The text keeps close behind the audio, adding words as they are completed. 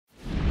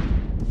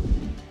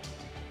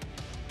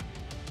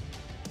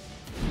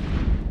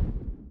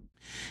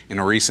In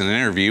a recent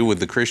interview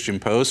with the Christian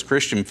Post,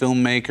 Christian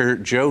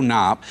filmmaker Joe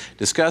Knopp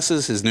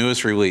discusses his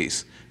newest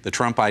release, The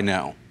Trump I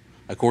Know.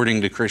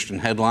 According to Christian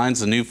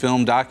Headlines, the new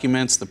film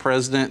documents the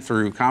president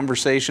through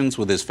conversations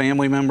with his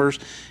family members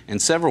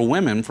and several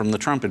women from the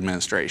Trump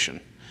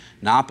administration.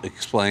 Knopp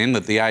explained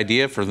that the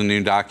idea for the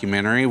new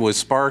documentary was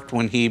sparked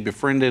when he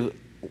befriended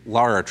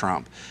Lara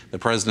Trump, the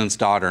president's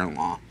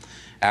daughter-in-law,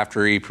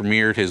 after he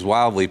premiered his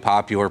wildly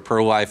popular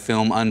pro-life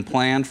film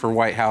Unplanned for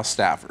White House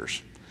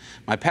staffers.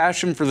 My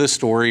passion for this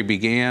story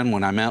began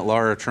when I met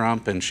Lara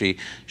Trump and she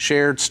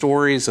shared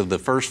stories of the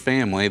first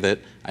family that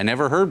I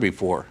never heard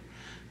before.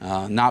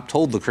 Knopp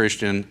told the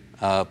Christian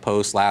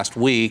Post last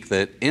week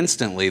that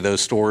instantly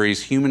those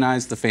stories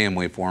humanized the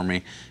family for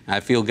me, and I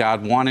feel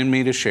God wanted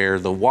me to share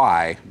the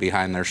why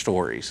behind their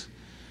stories.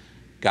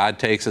 God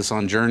takes us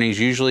on journeys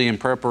usually in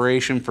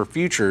preparation for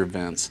future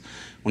events.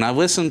 When I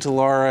listened to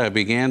Lara, I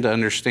began to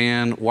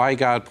understand why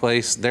God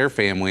placed their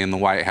family in the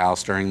White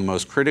House during the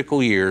most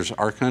critical years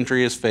our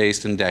country has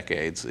faced in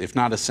decades, if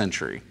not a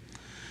century.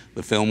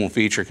 The film will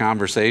feature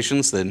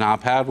conversations that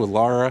Knopp had with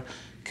Lara,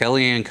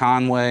 Kellyanne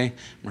Conway,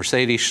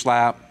 Mercedes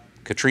Schlapp,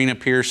 Katrina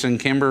Pearson,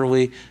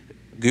 Kimberly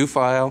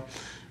Guilfoyle,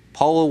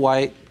 Paula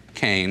White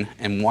Cain,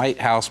 and White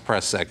House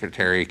Press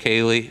Secretary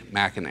Kayleigh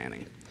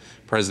McEnany.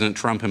 President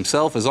Trump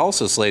himself is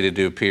also slated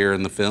to appear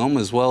in the film,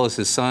 as well as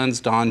his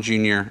sons Don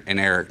Jr. and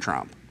Eric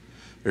Trump.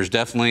 There's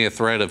definitely a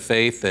thread of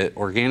faith that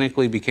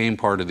organically became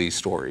part of these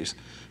stories.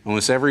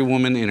 Almost every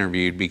woman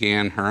interviewed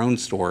began her own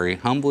story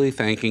humbly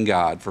thanking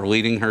God for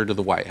leading her to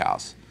the White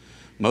House.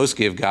 Most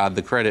give God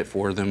the credit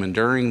for them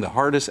enduring the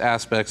hardest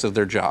aspects of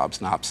their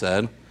jobs, Knopp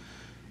said.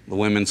 The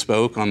women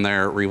spoke on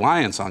their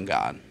reliance on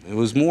God. It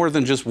was more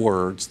than just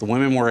words. The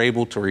women were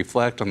able to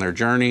reflect on their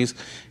journeys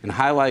and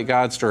highlight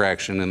God's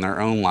direction in their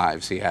own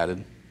lives, he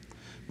added.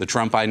 The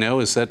Trump I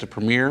Know is set to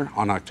premiere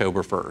on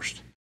October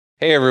 1st.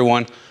 Hey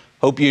everyone,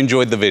 hope you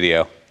enjoyed the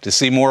video. To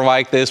see more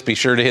like this, be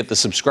sure to hit the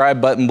subscribe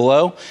button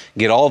below and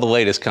get all the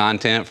latest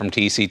content from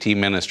TCT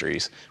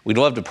Ministries. We'd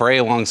love to pray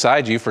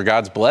alongside you for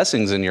God's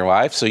blessings in your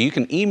life, so you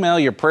can email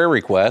your prayer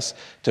requests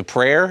to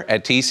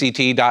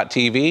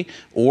prayer@tct.tv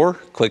or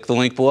click the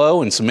link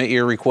below and submit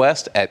your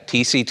request at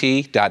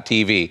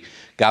tct.tv.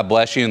 God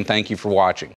bless you and thank you for watching.